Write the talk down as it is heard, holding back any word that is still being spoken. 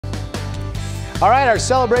All right, our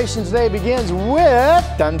celebration today begins with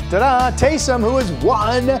Taysom, who is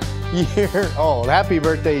 1 year old. Happy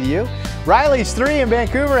birthday to you. Riley's 3 in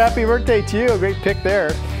Vancouver. Happy birthday to you. A great pick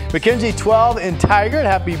there. Mackenzie, 12 in Tigard.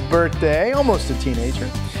 Happy birthday. Almost a teenager.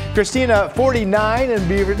 Christina, 49 in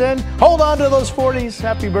Beaverton. Hold on to those 40s.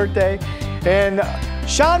 Happy birthday. And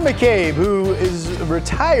Sean McCabe, who is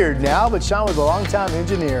retired now, but Sean was a long-time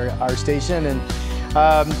engineer at our station. And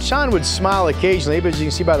Sean would smile occasionally, but as you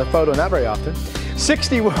can see by the photo, not very often.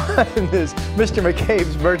 61 is Mr.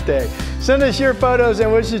 McCabe's birthday. Send us your photos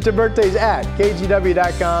and wishes to birthdays at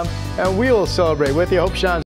kgw.com, and we will celebrate with you. Hope Sean's